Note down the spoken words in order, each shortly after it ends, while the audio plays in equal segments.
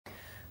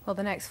Well,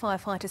 the next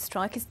firefighter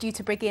strike is due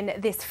to begin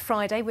this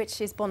Friday,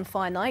 which is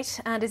bonfire night,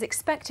 and is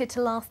expected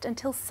to last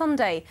until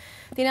Sunday.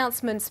 The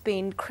announcement's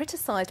been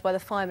criticised by the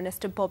Fire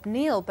Minister Bob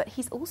Neill, but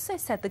he's also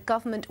said the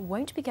government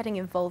won't be getting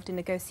involved in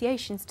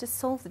negotiations to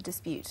solve the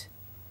dispute.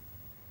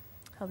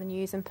 Other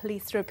news, and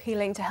police are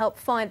appealing to help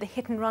find the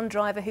hit-and-run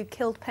driver who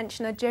killed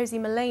pensioner Josie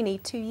Mullaney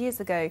 2 years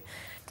ago.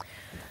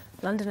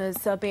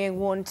 Londoners are being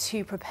warned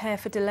to prepare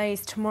for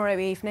delays tomorrow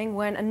evening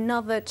when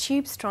another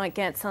tube strike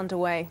gets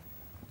underway.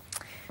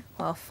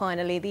 Well,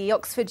 finally, the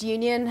Oxford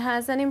Union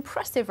has an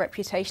impressive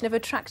reputation of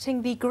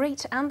attracting the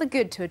great and the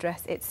good to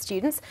address its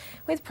students,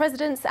 with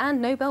presidents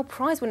and Nobel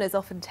Prize winners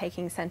often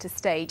taking centre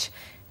stage.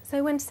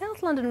 So when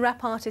South London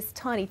rap artist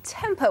Tiny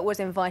Temper was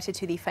invited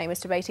to the famous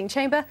debating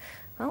chamber,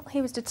 well,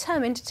 he was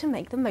determined to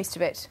make the most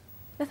of it.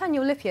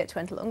 Nathaniel Lippiott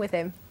went along with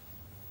him.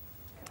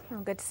 Well,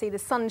 good to see the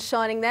sun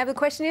shining there. But the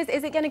question is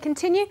it going to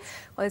continue?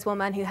 Well, there's one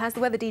man who has the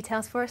weather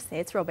details for us.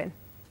 It's Robin.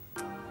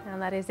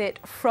 And that is it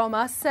from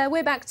us.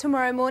 We're back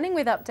tomorrow morning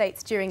with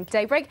updates during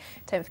daybreak.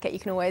 Don't forget you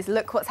can always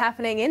look what's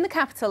happening in the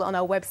capital on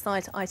our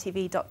website,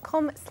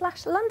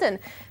 itv.com/London.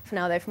 For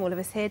now, though, from all of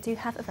us here, do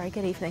have a very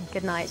good evening.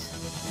 Good night.